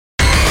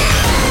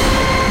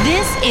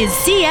is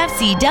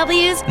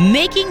CFCW's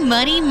Making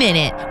Money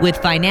Minute with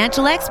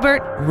financial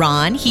expert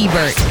Ron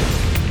Hebert.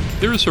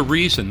 There's a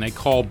reason they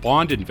call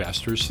bond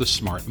investors the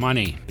smart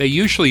money. They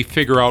usually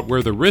figure out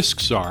where the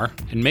risks are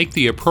and make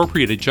the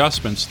appropriate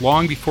adjustments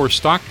long before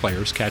stock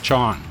players catch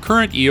on.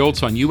 Current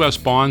yields on U.S.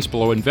 bonds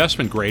below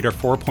investment grade are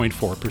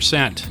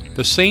 4.4%.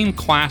 The same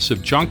class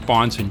of junk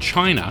bonds in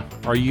China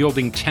are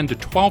yielding 10 to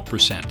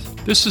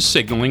 12%. This is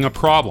signaling a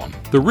problem.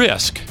 The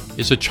risk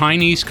is a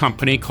Chinese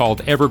company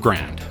called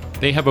Evergrande.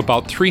 They have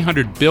about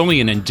 $300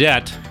 billion in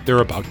debt they're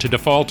about to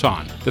default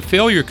on. The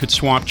failure could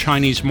swamp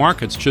Chinese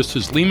markets just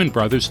as Lehman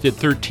Brothers did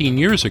 13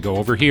 years ago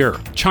over here.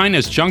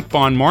 China's junk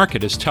bond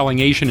market is telling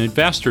Asian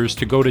investors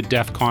to go to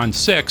DEFCON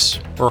 6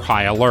 or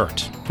high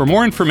alert. For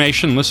more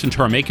information, listen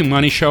to our Making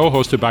Money show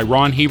hosted by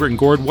Ron Hebert and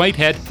Gord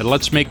Whitehead at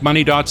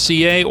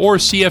letsmakemoney.ca or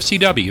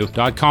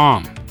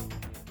cfcw.com.